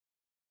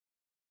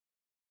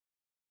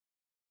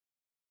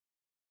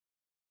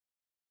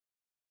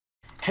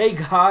Hey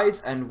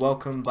guys, and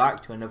welcome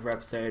back to another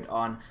episode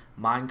on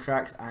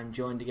MineCrax. I'm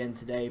joined again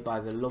today by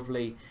the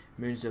lovely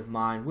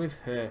moonsofmine with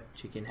her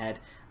chicken head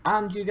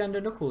and Uganda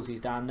Knuckles. He's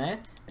down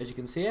there, as you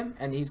can see him,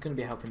 and he's going to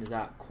be helping us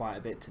out quite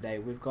a bit today.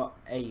 We've got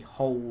a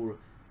hole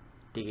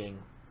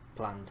digging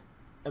planned,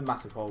 a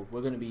massive hole.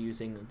 We're going to be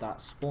using that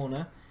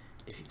spawner,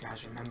 if you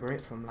guys remember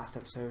it from last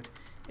episode.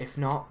 If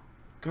not,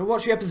 go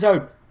watch the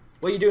episode.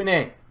 What are you doing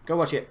here? Go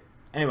watch it.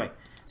 Anyway,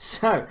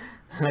 so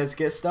let's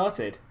get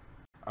started.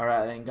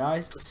 Alright then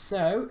guys,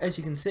 so as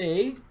you can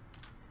see,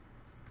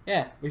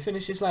 yeah, we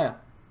finished this layer.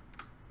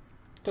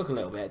 Took a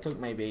little bit, it took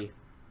maybe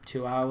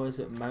 2 hours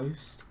at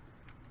most.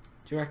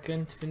 Do you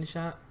reckon, to finish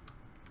that?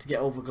 To get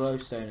all the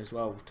glowstone as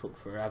well took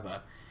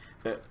forever.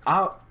 But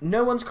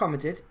no one's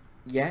commented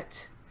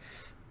yet,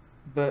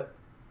 but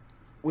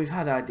we've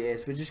had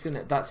ideas. We're just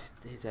gonna, that's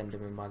his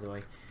enderman by the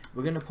way.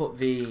 We're gonna put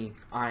the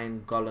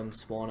iron golem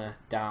spawner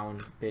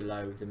down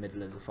below the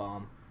middle of the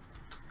farm.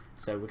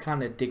 So we're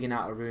kind of digging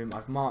out a room.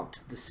 I've marked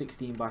the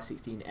 16 by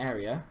 16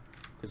 area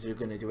because we're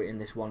going to do it in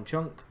this one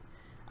chunk.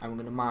 And we're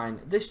going to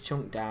mine this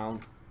chunk down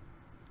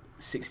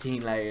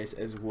 16 layers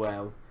as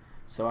well.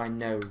 So I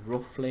know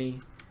roughly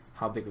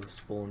how big of a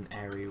spawn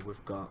area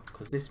we've got.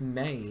 Because this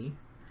may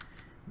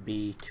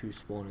be 2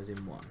 spawners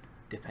in one,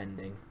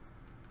 depending.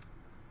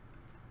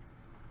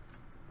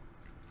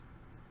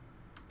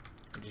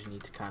 I just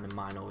need to kind of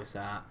mine all this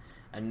out.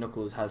 And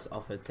Knuckles has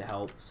offered to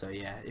help. So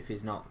yeah, if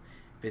he's not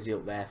busy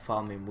up there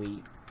farming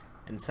wheat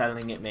and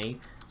selling it me,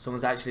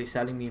 someone's actually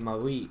selling me my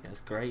wheat. That's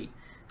great.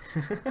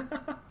 Is he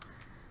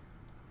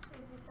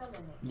selling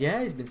it?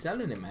 Yeah, he's been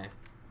selling it, man.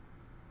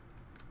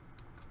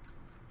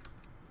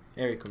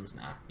 Here he comes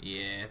now.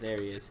 Yeah, there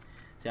he is.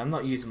 See, I'm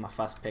not using my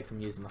fast pick,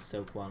 I'm using my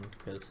silk one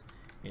because,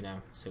 you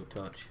know, silk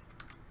touch.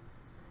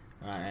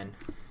 Right then.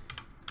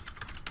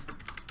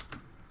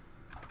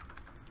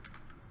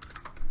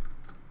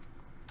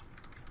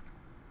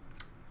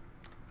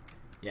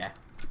 Yeah.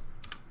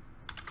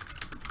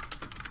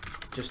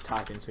 Just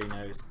typing so he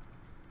knows.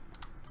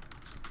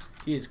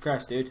 Jesus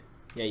Christ, dude.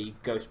 Yeah, you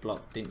ghost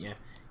blocked, didn't you?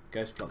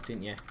 Ghost blocked,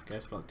 didn't you?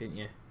 Ghost blocked, didn't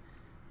you?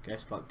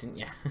 Ghost blocked, didn't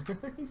you?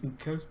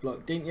 Ghost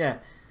blocked, didn't you?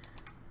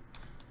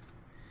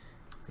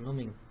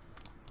 Plumbing.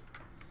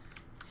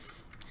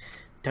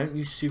 Don't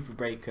use super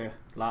breaker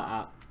like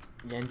that.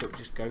 You end up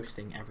just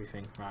ghosting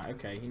everything. Right,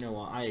 okay, you know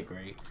what? I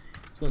agree.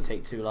 It's gonna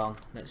take too long.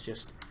 Let's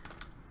just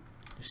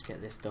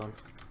get this done.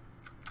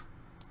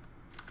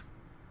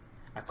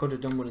 I could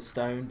have done with a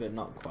stone, but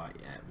not quite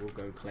yet. We'll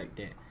go collect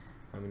it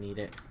when we need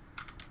it.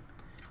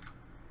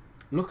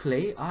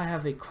 Luckily, I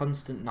have a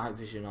constant night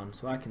vision on,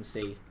 so I can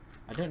see.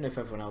 I don't know if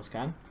everyone else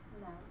can.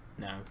 No.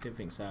 No, didn't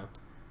think so.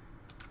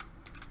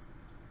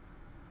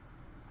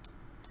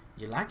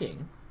 You're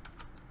lagging?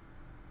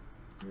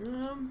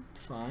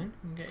 Fine.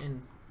 I'm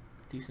getting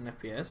decent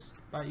FPS.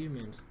 About you,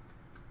 Moons?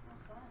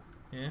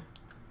 Yeah?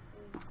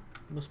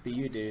 Must be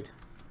you, dude.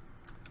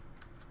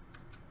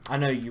 I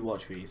know you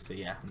watch these, so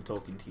yeah, I'm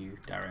talking to you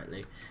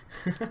directly.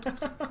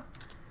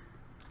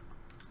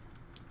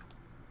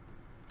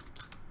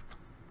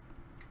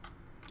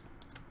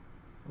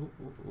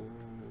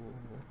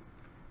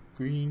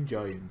 Green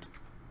giant.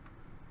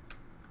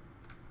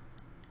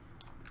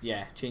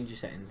 Yeah, change your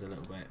settings a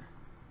little bit.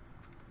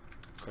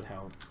 Could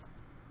help.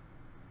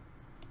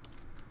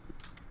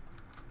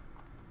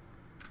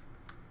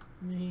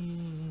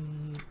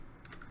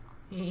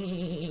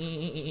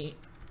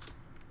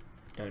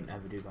 Don't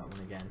ever do that one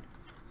again.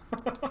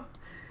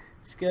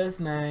 Excuse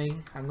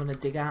me, I'm gonna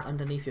dig out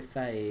underneath your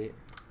feet.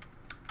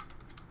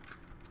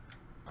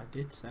 I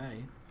did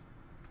say.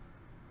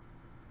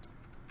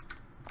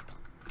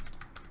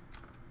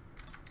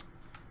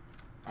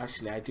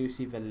 Actually, I do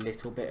see the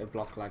little bit of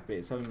block lag, but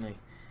it's only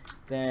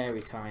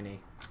very tiny.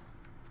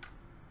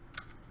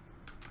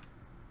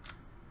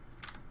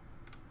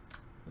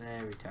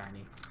 Very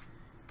tiny.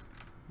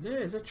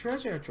 There's a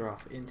treasure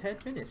drop in 10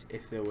 minutes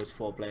if there was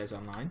 4 players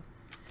online.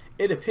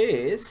 It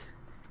appears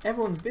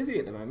everyone's busy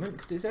at the moment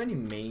because it's only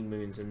me,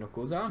 Moons and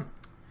Knuckles on.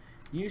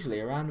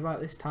 Usually around about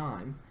this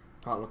time,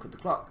 can't look at the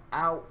clock,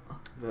 ow,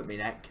 hurt me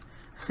neck.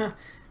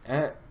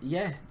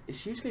 Yeah,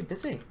 it's usually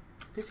busy.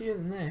 Busier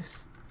than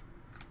this.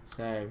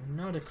 So,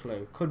 not a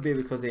clue. Could be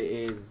because it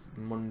is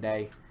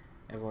Monday.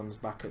 Everyone's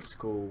back at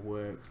school,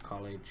 work,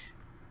 college,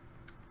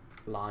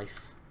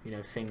 life. You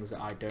know, things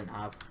that I don't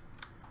have.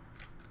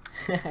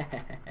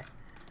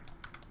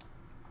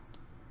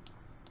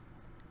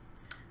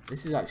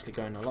 This is actually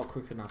going a lot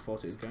quicker than I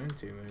thought it was going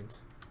to, Moons.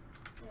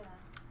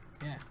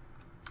 Yeah. Yeah.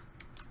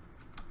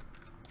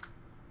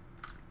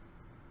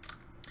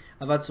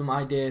 I've had some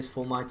ideas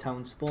for my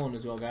town spawn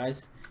as well,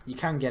 guys. You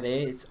can get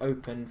it. It's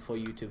open for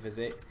you to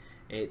visit.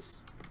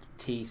 It's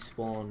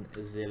T-spawn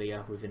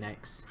Azilia with an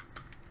X.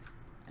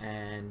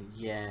 And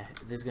yeah,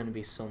 there's going to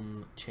be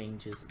some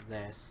changes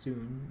there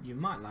soon. You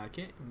might like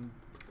it and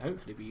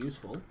hopefully be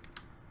useful.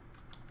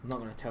 I'm not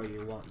going to tell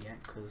you what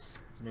yet because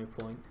there's no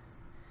point.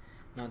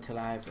 Not until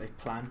I have a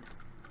plan.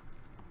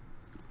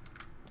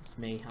 It's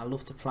me. I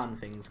love to plan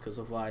things because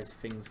otherwise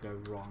things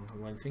go wrong.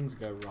 And when things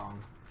go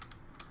wrong,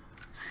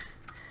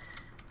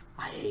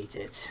 I hate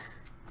it.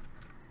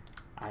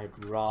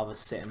 I'd rather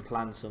sit and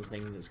plan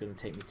something that's going to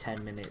take me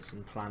 10 minutes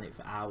and plan it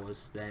for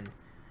hours than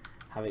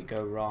have it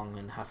go wrong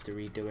and have to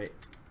redo it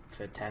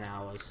for 10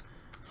 hours.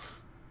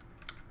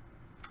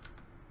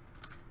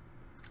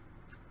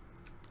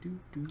 Do,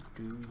 do,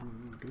 do,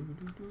 do, do,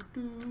 do,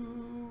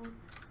 do.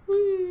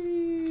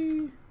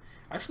 Whee!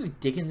 Actually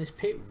digging this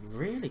pit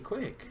really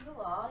quick.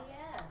 You are,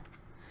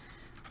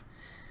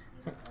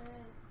 yeah.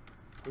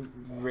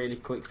 Really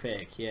quick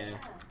pick, yeah.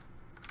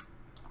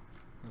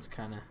 That's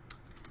kind of...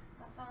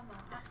 That's how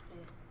my axe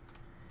is.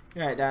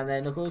 You're right down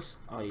there, Knuckles.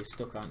 Oh, you're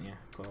stuck, aren't you?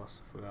 Of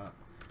course, I forgot.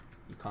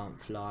 You can't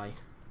fly.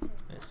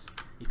 This.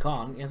 You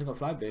can't. He hasn't got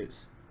fly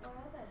boots. Where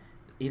are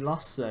He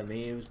lost them.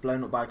 He was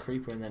blown up by a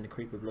creeper and then the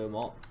creeper blew him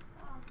up.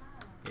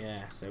 they? Oh no.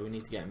 Yeah, so we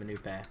need to get him a new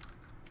pair.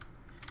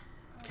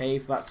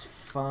 Cave, that's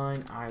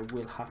fine. I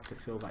will have to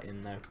fill that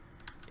in though.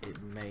 It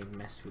may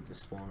mess with the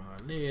spawner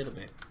a little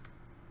bit.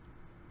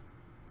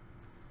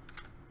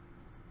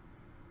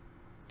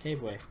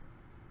 Cave way.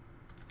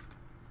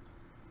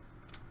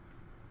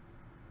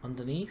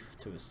 Underneath,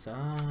 to the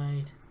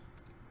side.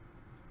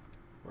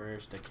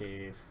 Where's the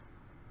cave?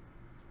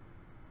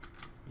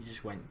 You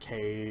just went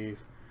cave.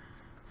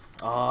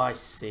 Oh, I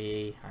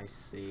see. I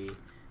see.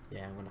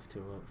 Yeah, I'm gonna have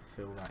to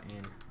fill that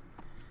in.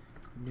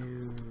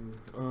 No.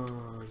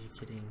 Oh, you're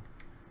kidding.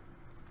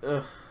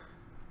 Ugh.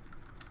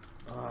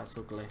 Oh, that's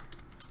ugly.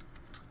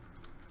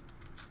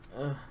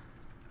 Ugh.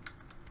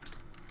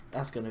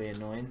 That's gonna be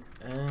annoying.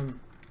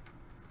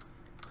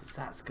 Cause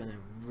that's gonna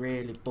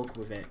really bug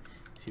with it.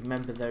 If you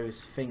remember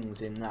those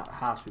things in that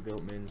house we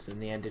built, Moons,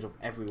 and they ended up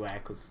everywhere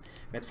because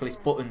we had to place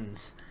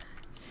buttons.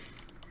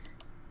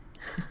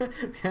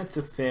 We had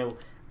to fill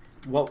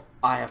what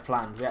I have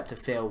planned. We had to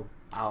fill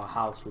our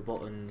house with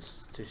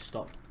buttons to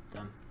stop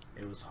them.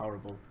 It was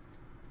horrible.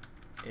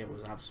 It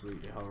was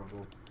absolutely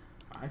horrible.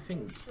 I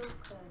think.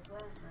 Shulkers,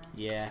 weren't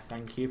they? Yeah,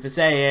 thank you for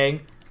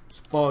saying.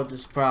 Spoiled the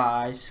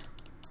surprise.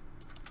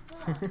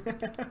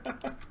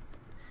 What?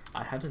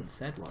 I hadn't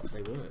said what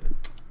they were.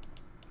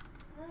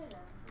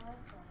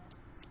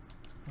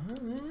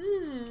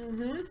 Really?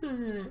 So I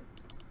said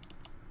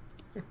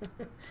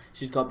it.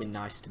 She's got to be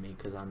nice to me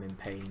because I'm in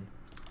pain.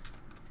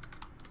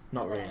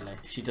 Not Yeah. really.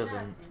 She doesn't.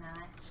 That'd be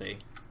nice. See.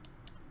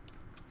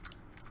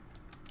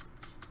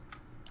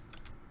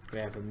 We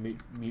have a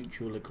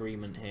mutual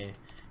agreement here.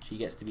 She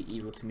gets to be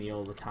evil to me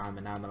all the time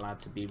and I'm allowed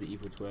to be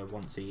evil to her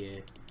once a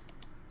year.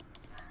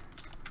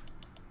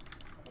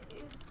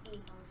 Who's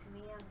evil to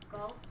me on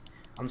golf?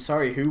 I'm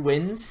sorry, who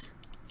wins?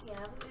 Yeah,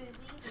 but who's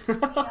evil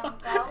to me on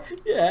golf?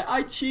 Yeah,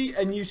 I cheat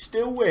and you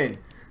still win.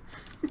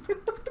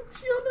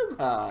 What's you on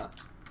about?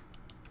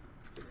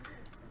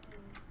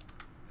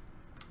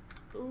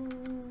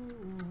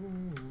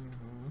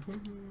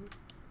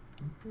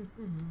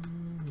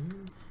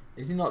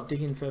 Is he not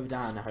digging further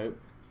down, I hope?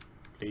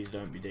 Please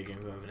don't be digging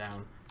further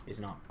down. He's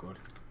not good.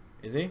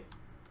 Is he?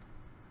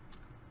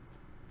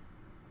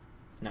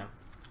 No.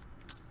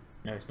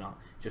 No, it's not.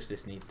 Just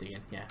this needs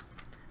digging, yeah.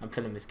 I'm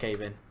filling this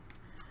cave in.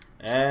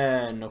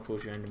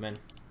 Knuckles, your Enderman.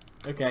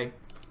 Okay.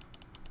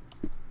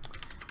 You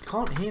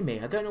can't hear me.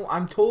 I don't know.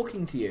 I'm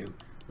talking to you.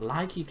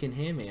 Like you can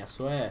hear me, I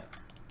swear.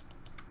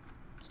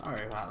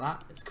 Sorry about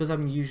that. It's because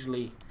I'm used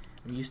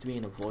to being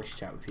in a voice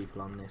chat with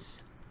people on this.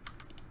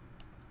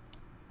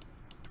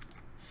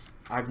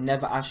 I've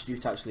never asked you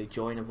to actually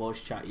join a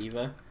voice chat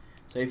either.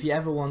 So if you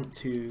ever want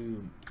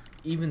to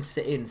even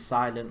sit in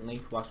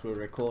silently whilst we're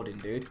recording,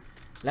 dude,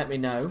 let me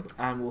know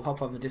and we'll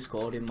hop on the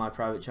Discord in my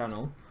private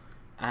channel.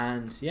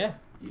 And yeah,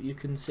 you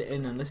can sit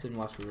in and listen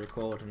whilst we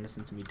record and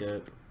listen to me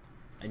derp.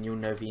 And you'll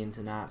know the ins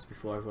and outs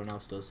before everyone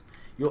else does.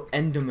 Your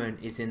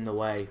Enderman is in the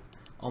way.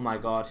 Oh my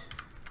god.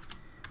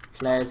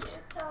 Players. It's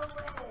always.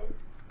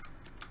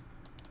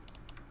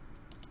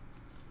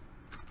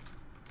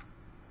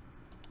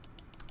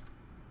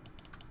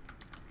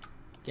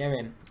 Get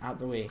him out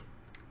the way.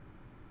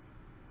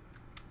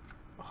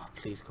 Oh,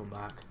 please come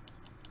back.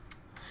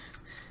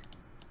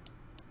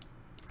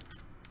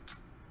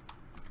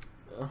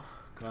 Oh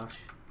gosh.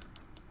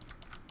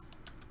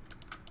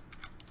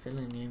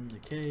 Filling in the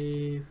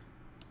cave.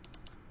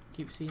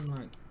 Keep seeing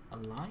like a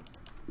light.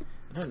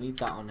 I don't need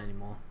that on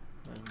anymore.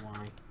 I don't know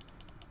why.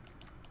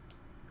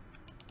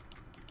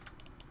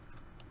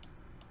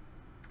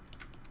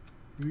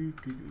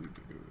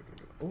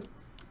 Oh.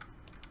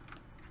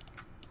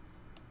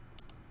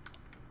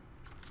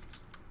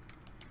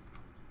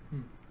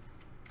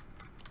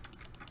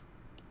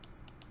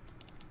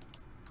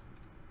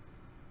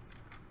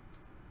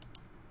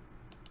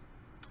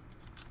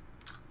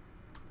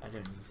 I don't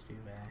need to do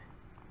there.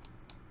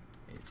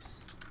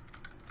 It's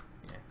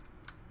yeah.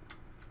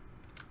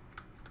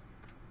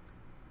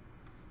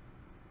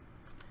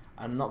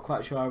 I'm not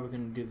quite sure how we're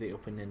going to do the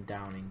up and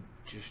downing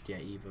just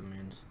yet either,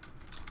 Moons.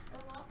 The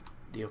what?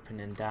 The up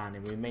and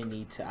downing. We may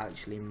need to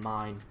actually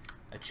mine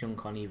a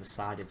chunk on either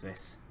side of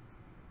this.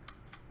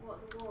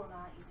 What, the wall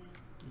art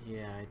you mean?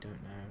 Yeah, I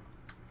don't know.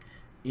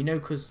 You know,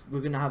 because we're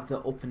going to have the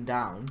up and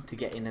down to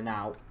get in and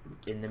out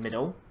in the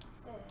middle.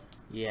 Stairs?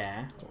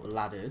 Yeah, or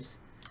ladders.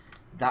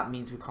 that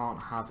means we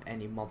can't have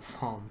any mob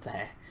farm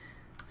there.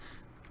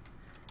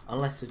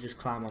 Unless they just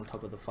climb on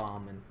top of the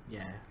farm, and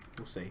yeah,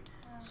 we'll see.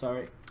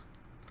 Sorry.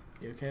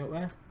 You okay up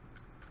there?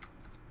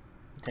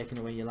 I'm taking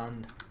away your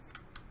land.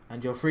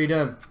 And your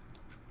freedom.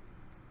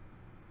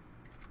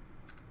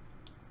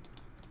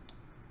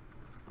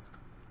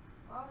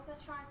 What was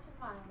I trying to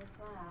mine with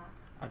my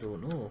axe? I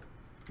don't know.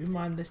 You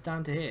mined this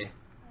down to here?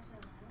 I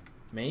don't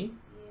know. Me? You?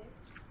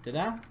 Did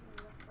I? You messed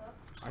up.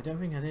 I don't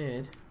think I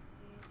did.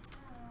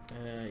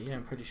 You Yeah,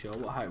 I'm pretty sure.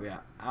 What height are we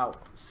at? Out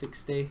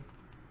 60.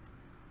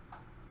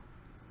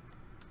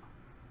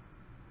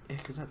 Yeah,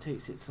 because that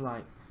takes it to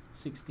like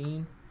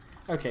 16.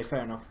 Okay,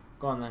 fair enough.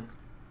 Go on then.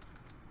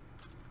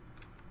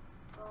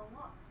 Oh,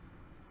 what?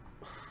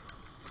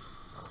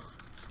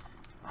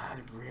 I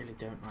really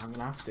don't know. I'm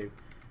gonna have to.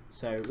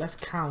 So let's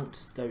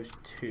count those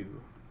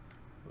two.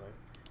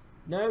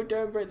 No,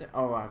 don't break that.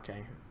 Oh,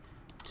 okay.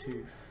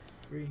 2,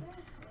 3,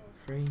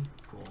 3,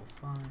 4,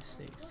 5,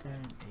 6, 7,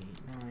 8,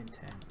 9,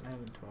 10,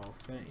 11, 12,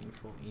 13,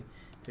 14,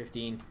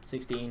 15,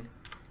 16.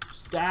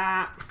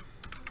 Stop!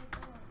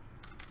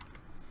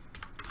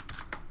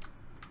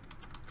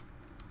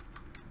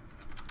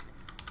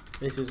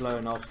 This is low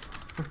enough.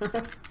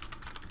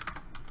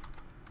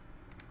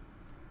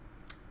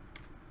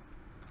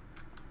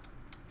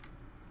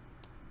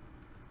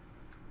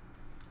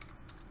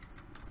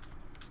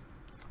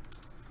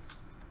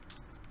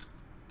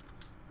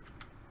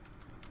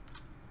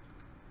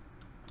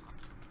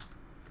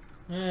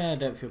 Yeah,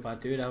 don't feel bad,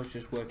 dude. I was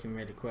just working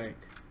really quick.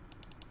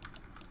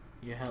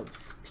 You helped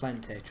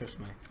plenty, trust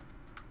me.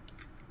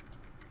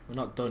 We're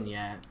not done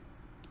yet.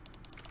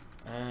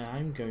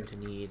 I'm going to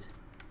need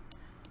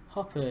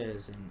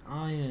hoppers and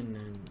iron,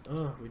 and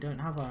oh, we don't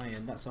have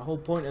iron. That's the whole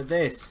point of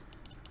this.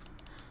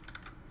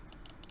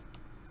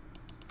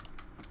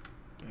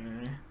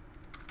 Yeah.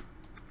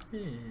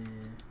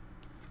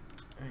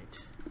 Right.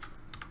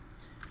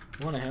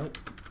 Want to help?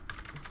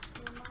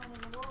 We're mining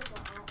the walls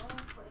out, aren't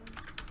we?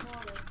 Putting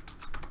more in.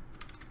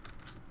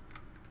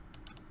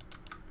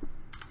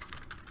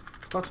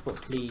 Forgot to put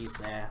please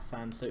there.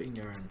 Sounds so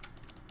ignorant.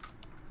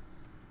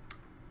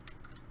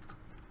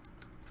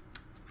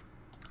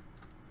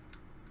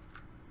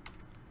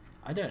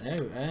 I don't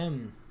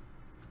know.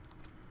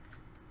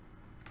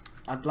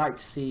 I'd like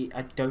to see.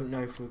 I don't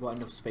know if we've got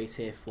enough space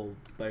here for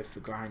both the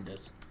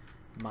grinders.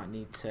 Might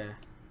need to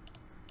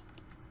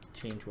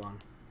change one.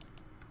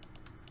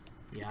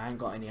 Yeah, I ain't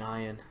got any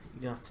iron.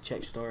 You're gonna have to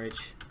check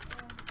storage.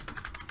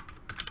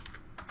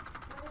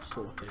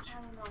 Sorted.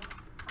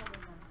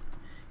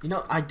 You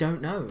know, I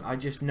don't know. I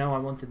just know I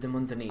wanted them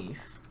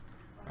underneath.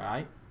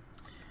 Right?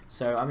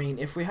 So, I mean,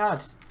 if we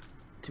had,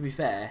 to be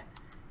fair,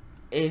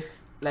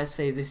 if, let's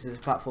say this is a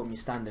platform you're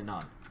standing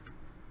on,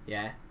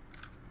 yeah?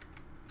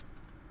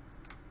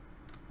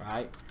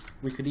 Right?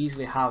 We could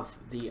easily have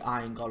the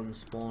iron golem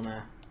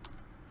spawner,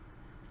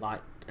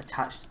 like,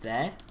 attached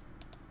there.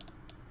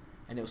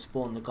 And it'll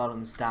spawn the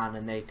golems down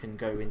and they can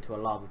go into a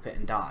lava pit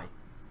and die.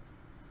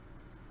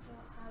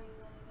 How are you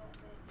going to get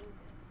the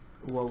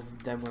ingots? Well,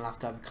 then we'll have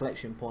to have a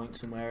collection point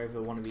somewhere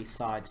over one of these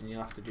sides, and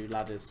you'll have to do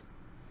ladders.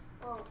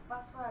 Well,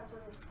 that's why I've done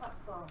this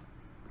platform.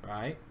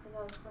 Right? Because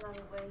I was going to have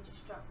it where you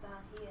just drop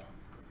down here.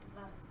 There's some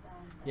ladders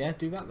down there. Yeah,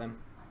 do that then.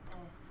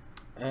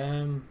 Right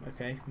there.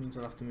 Okay, means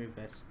I'll have to move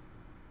this.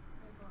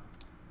 Move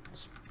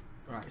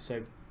on. Right,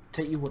 so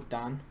take your wood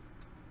down.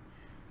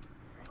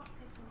 I'm not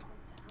taking the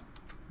wood down.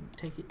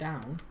 Take it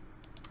down.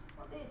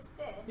 What, this?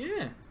 This?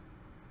 Yeah.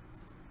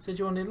 Said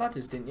you wanted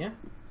ladders, didn't you?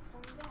 Oh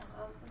yeah,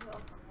 I was going to do it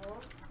off the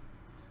wall.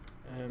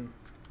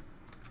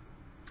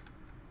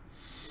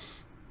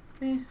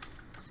 Yeah,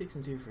 6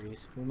 and 2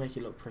 threes. We'll make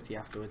it look pretty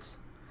afterwards.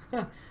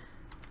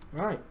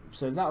 Right,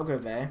 so that'll go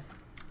there.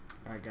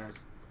 Alright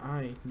guys,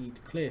 I need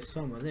to clear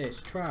some of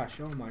this trash.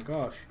 Oh my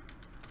gosh.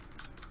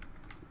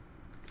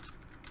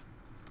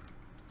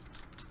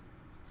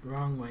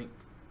 Wrong way.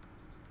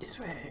 This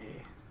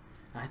way.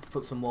 I had to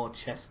put some more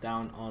chests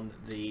down on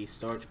the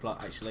storage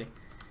plot actually.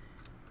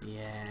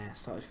 Yeah,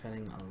 started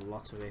filling a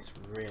lot of this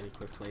really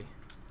quickly.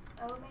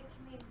 Are we making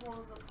these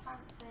walls look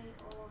fancy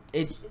or...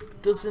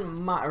 It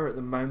doesn't matter at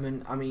the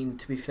moment. I mean,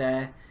 to be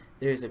fair,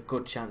 there is a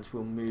good chance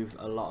we'll move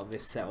a lot of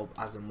this setup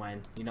as and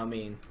when. You know what I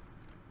mean?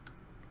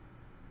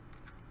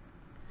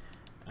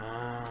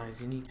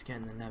 You need to get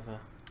in the nether.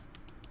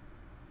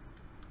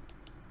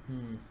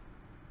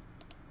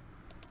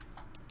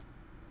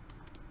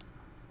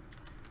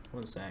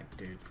 One sec,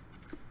 dude.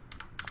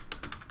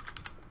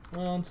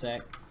 One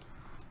sec.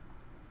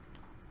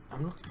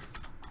 I'm looking.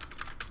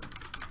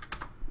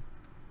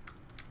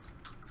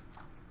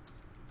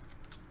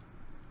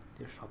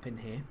 Just hop in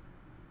here.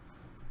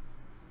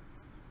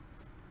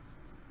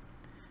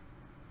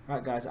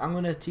 Right guys, I'm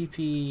going to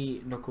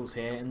TP Knuckles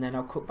here and then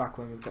I'll cut back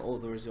when we've got all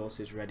the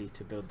resources ready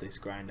to build this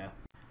grinder.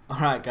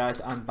 Alright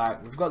guys, I'm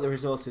back. We've got the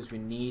resources we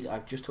need.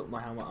 I've just took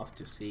my helmet off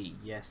to see.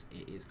 Yes,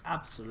 it is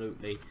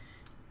absolutely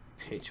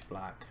pitch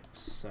black.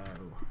 So,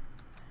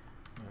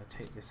 I'm going to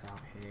take this out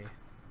here.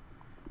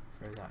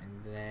 Throw that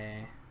in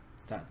there.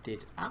 That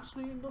did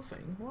absolutely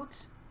nothing.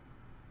 What?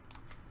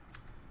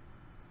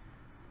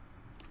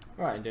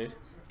 Right, dude.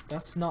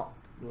 That's not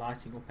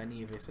lighting up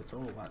any of this at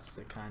all. That's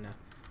the kind of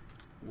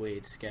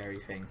weird, scary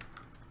thing.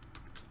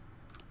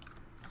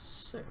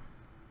 So,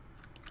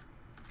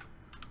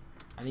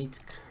 I need to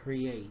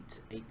create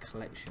a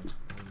collection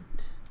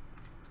point.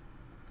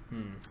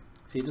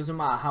 See, it doesn't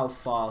matter how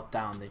far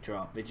down they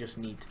drop. They just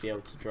need to be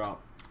able to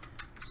drop.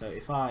 So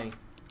if I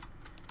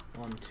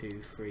 1,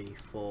 2, 3,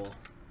 4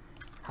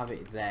 have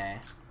it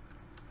there.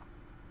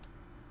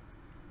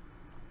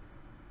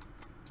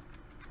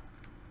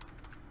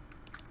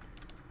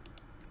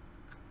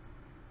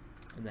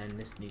 And then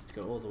this needs to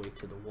go all the way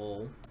to the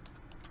wall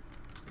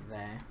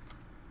there.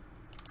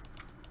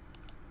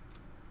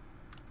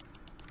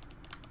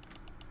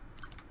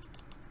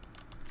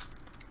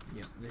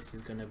 Yep, this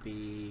is gonna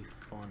be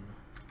fun.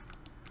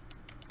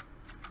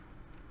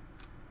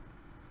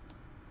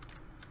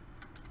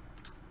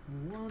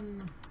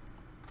 One,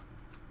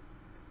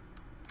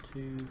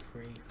 2,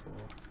 3,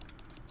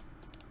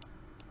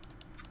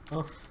 4.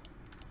 Oh,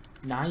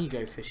 now you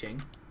go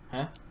fishing,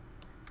 huh?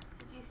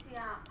 Did you see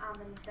how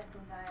many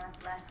seconds I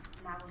have left?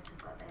 And I would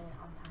have got there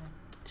on time.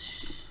 I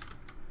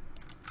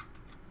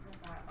was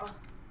like, oh,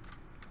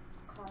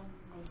 can't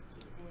make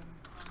it in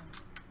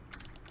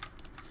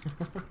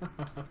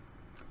time.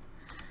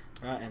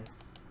 Right then,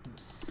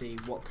 let's see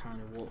what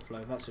kind of water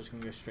flow. That's just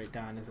going to go straight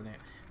down, isn't it?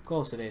 Of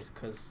course it is,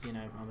 because, you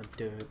know, I'm a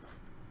derp.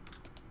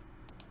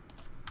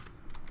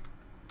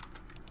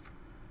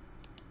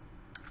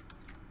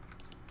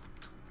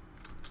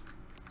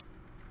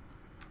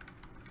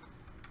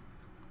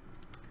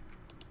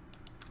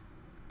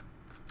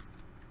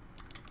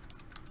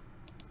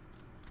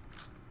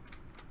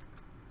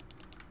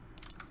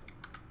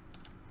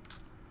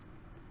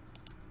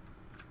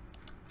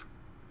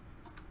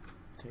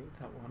 Take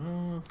that one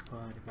off,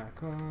 put it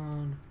back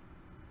on.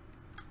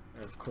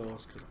 Of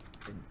course, because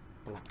I didn't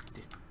block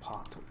this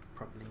part up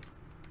properly.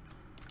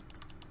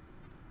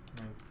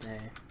 No,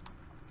 there.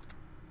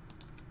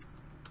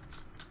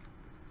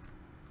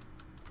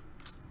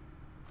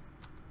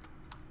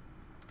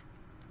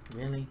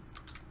 Really?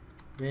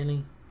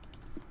 Really?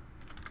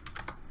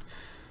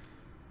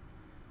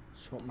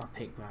 Swap my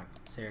pick back,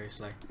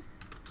 seriously.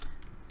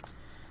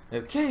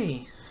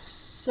 Okay,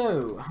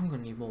 so I'm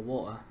gonna need more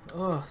water.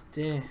 Oh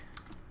dear.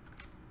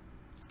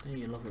 Don't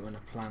you love it when a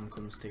plan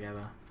comes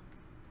together?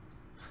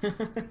 I'm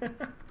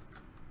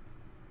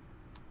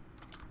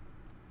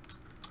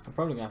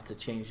probably gonna have to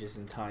change this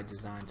entire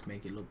design to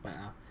make it look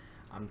better.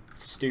 I'm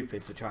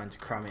stupid for trying to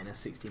cram it in a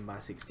 16 by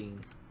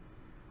 16.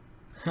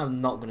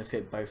 I'm not gonna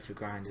fit both the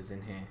grinders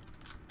in here.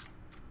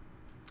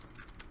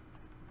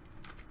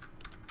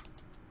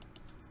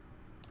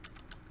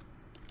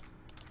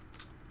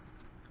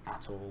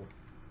 At all.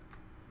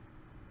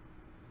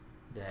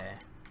 There.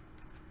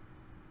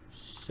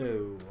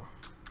 So,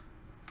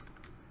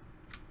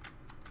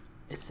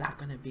 is that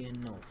gonna be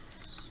enough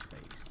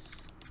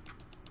space?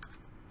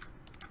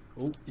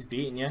 Oh, he's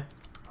beating you.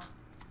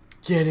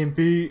 Get him,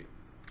 beat.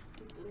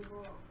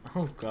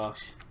 Oh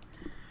gosh.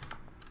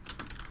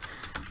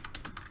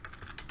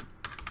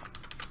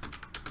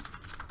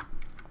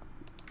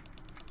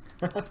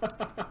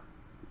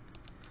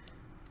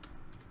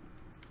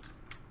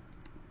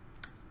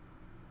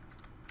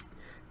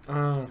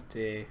 Oh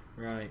dear,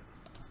 right.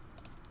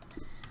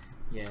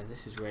 Yeah,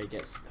 this is where it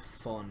gets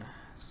fun.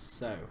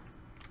 So,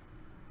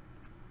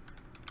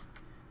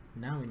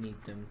 now we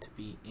need them to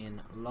be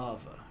in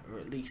lava, or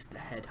at least the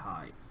head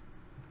height.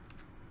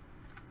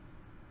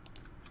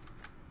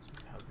 So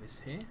we have this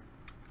here.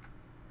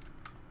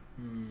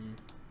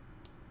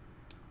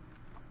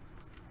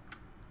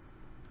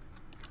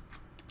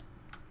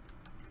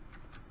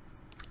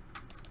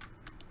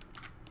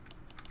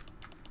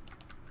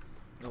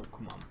 Oh,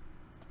 come on.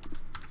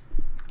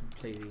 Don't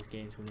play these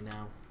games with me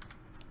now.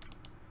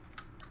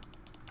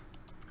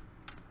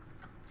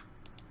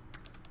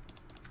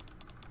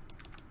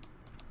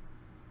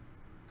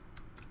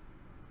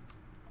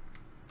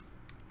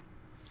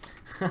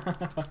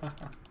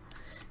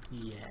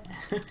 Yeah,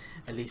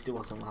 at least it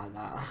wasn't like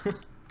that.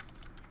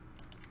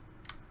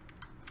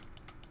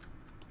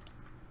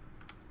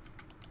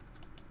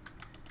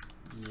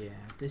 Yeah,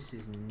 this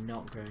is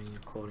not going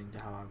according to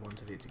how I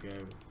wanted it to go.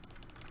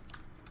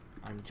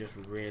 I'm just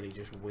really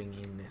just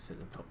winging this at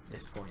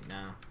this point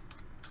now.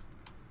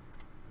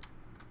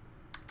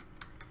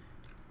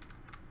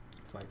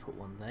 If I put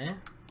one there,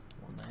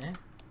 one there.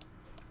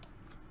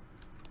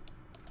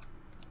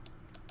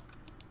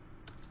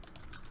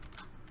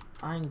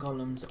 Iron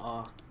golems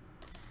are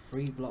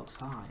 3 blocks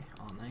high,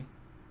 aren't they?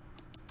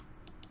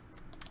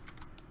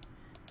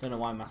 Don't know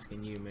why I'm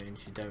asking you, Moons.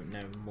 You don't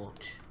know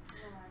much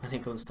when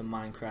it comes to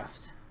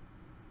Minecraft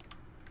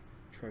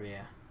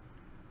trivia.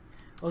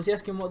 Oh, is he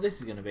asking what this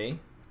is going to be?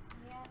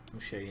 Yeah. I'll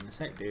show you in a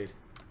sec, dude.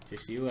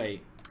 Just you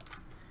wait.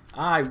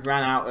 I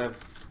ran out of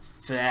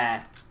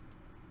there.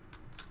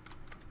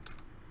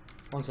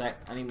 One sec.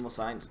 I need more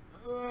signs.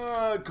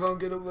 I can't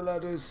get up the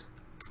ladders.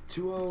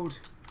 Too old.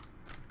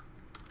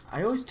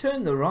 I always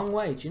turn the wrong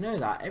way. Do you know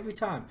that? Every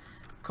time.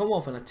 Come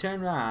off and I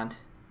turn around.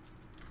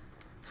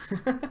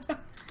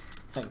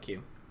 Thank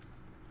you.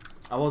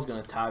 I was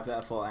going to type it, I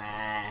thought,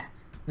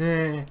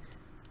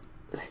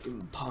 let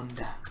him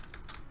ponder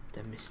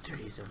the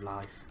mysteries of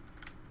life.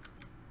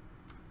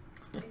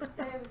 He's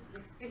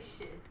seriously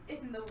fishing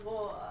in the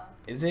water.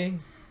 Is he?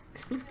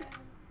 Yeah.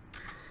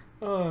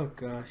 Oh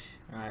gosh.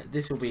 Alright,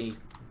 this will be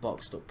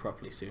boxed up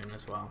properly soon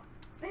as well.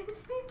 He's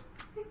fishing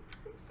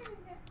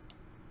it.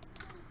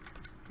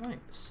 Right,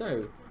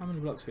 so how many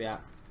blocks are we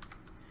at?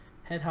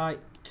 Head height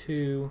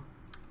to,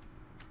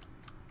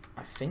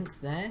 I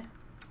think there.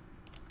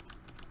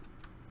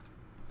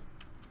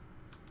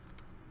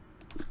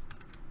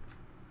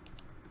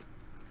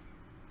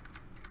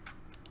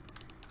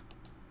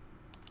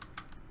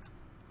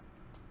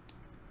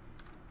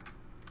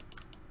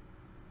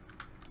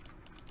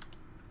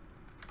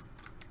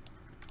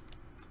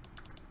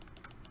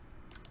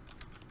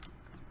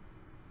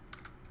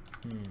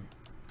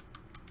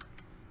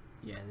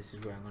 Yeah, this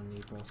is where I'm going to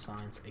need more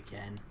signs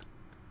again.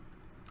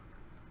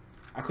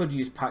 I could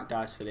use pack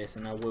dice for this,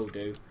 and I will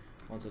do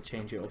once I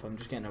change it up. I'm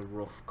just getting a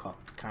rough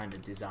kind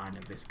of design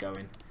of this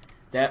going.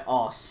 There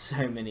are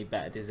so many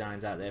better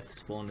designs out there for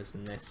spawners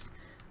than this.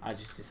 I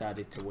just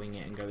decided to wing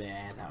it and go,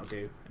 yeah, that'll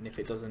do. And if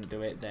it doesn't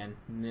do it, then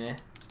meh.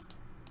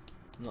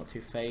 I'm not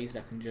too phased.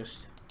 I can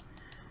just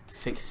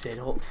fix it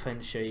up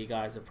and show you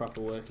guys a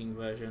proper working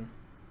version.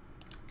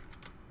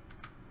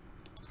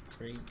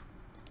 3,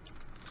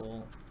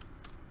 4.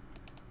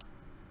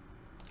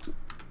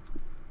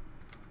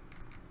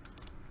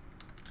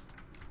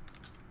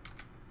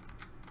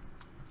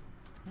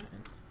 Right.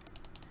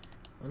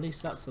 Well, at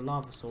least that's the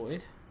lava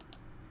sorted.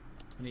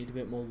 I need a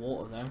bit more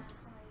water though.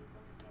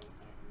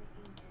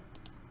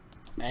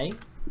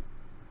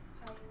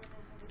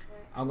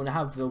 I'm going to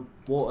have the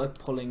water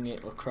pulling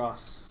it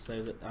across,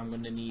 so that I'm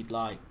going to need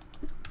like,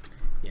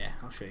 yeah,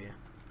 I'll show you.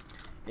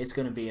 It's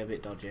going to be a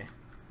bit dodgy.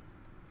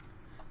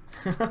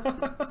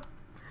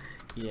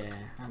 Yeah,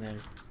 I know.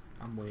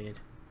 I'm weird.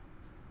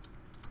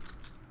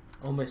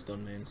 Almost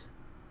done, Moons.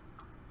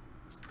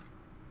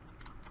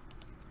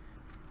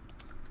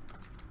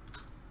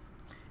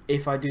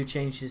 If I do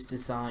change his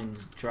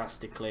designs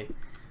drastically,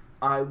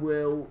 I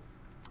will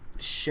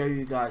show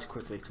you guys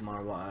quickly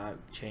tomorrow what I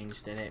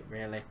changed in it,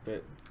 really,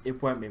 but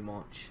it won't be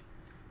much.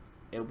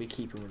 It'll be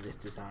keeping with this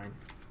design.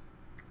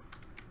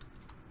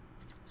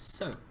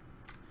 So,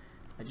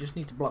 I just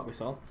need to block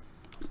this up.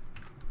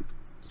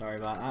 Sorry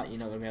about that, you're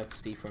not going to be able to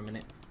see for a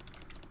minute.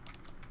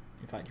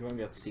 In fact, you won't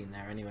be able to see in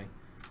there anyway.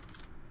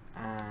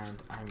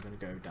 And I'm going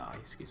to go die,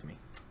 excuse me.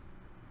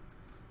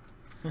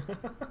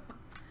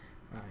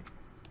 Right,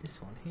 this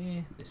one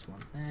here, this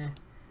one there.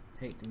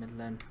 Take the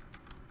middle end.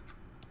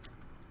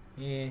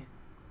 Here,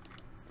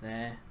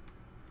 there,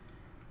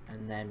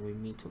 and then we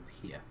meet up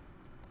here.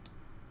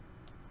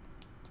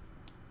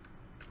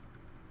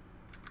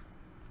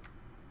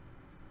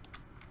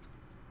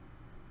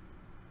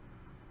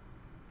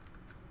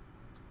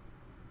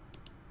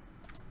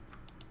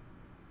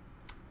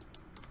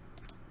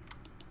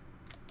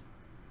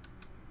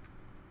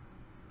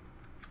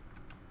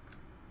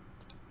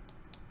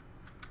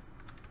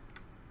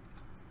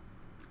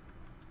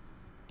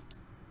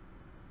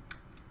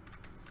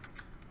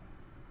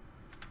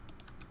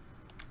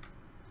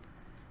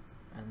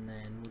 And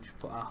then we'll just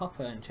put our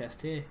hopper and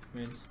chest here,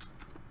 Moons.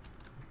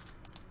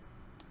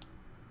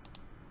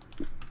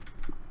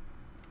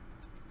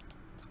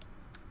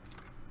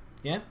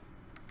 Yeah?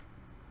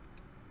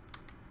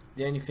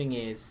 The only thing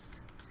is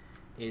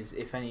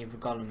if any of the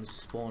golems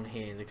spawn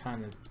here, they're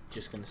kind of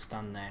just going to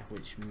stand there,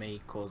 which may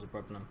cause a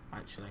problem,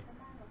 actually.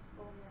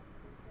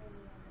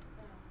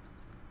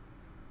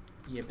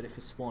 Yeah, but if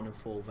it's spawn and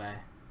fall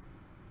there.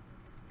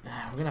 We're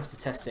going to have to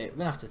test it. We're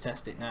going to have to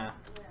test it now.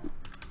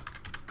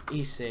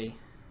 EC.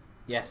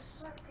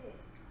 Yes.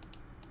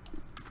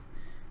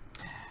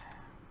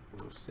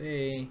 We'll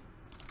see.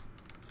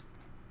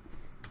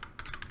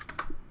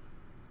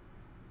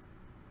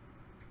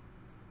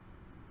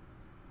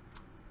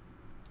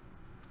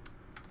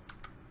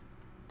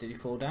 Did he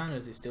fall down, or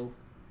is he still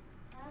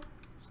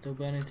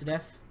burning to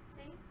death?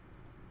 See?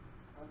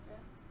 Okay.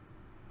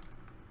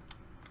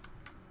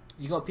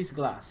 You got a piece of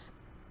glass?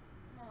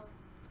 No.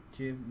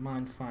 Do you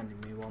mind finding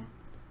me one?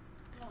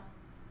 No.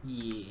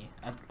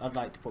 Yeah, I'd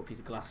like to put a piece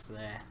of glass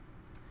there,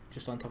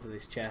 just on top of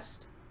this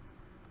chest,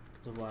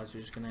 because otherwise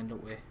we're just going to end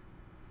up with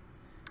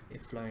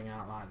it flowing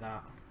out like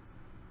that.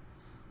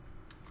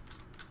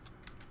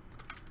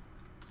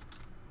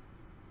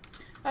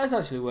 That's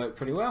actually worked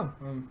pretty well.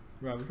 I'm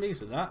rather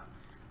pleased with that.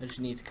 I just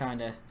need to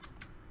kind of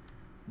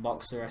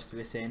box the rest of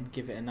this in,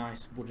 give it a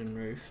nice wooden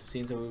roof.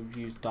 Seeing as we've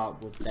used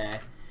dark wood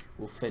there,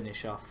 we'll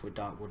finish off with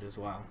dark wood as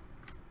well.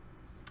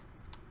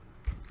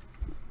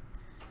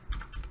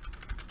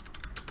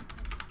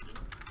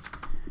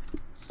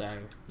 So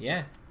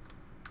yeah,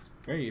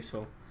 very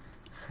useful.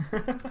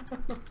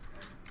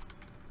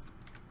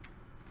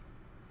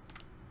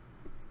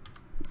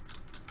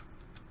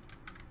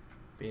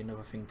 Be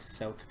another thing to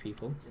sell to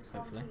people, Just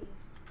hopefully. one piece.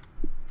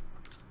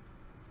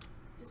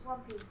 Just one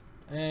piece.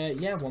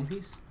 Yeah, one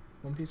piece.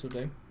 One piece will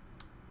do.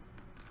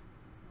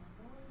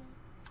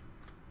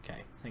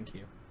 Okay, thank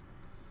you.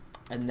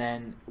 and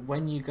then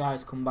when you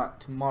guys come back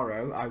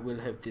tomorrow, I will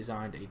have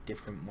designed a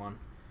different one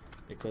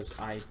because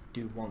I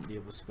do want the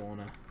other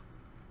spawner.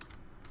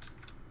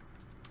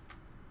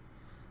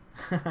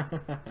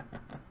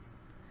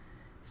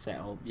 Set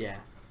up, yeah.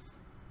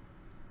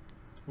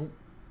 Oh,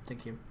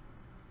 thank you.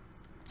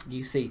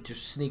 You see,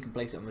 just sneak and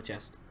place it on the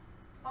chest.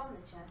 On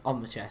the chest?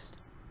 On the chest.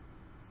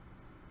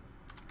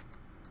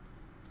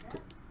 Yeah?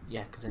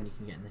 Yeah, because then you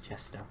can get in the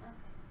chest still. Okay.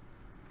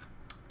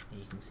 And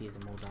you can see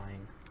them all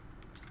dying.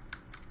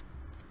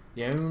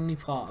 The only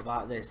part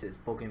about this that's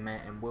bugging me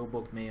and will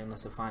bug me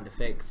unless I find a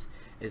fix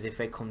is if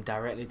they come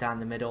directly down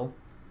the middle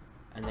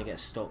and they get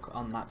stuck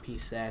on that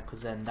piece there,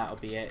 because then that'll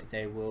be it.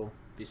 They will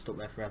be stuck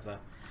there forever.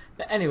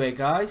 But anyway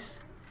guys,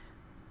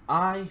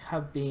 I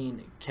have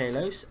been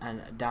TheKalose,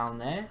 and down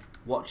there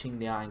watching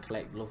the iron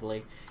collect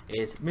lovely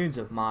is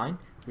moonsofmine.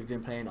 We've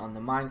been playing on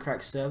the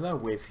MineCrax server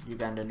with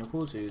Uganda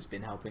Knuckles, who's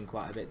been helping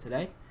quite a bit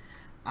today.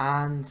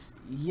 And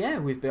yeah,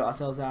 we've built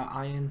ourselves our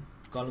iron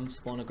golem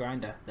spawner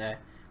grinder there,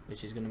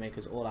 which is going to make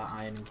us all our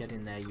iron and get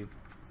in there. You,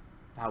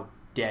 how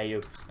dare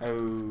you?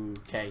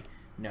 Okay,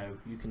 no,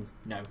 you can,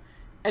 no.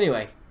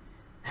 Anyway,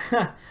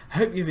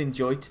 hope you've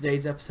enjoyed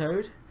today's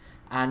episode,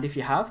 and if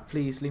you have,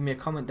 please leave me a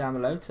comment down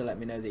below to let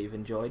me know that you've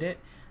enjoyed it,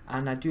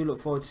 and I do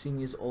look forward to seeing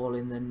you all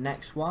in the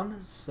next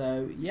one.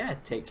 So yeah,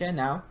 take care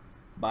now,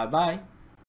 bye bye.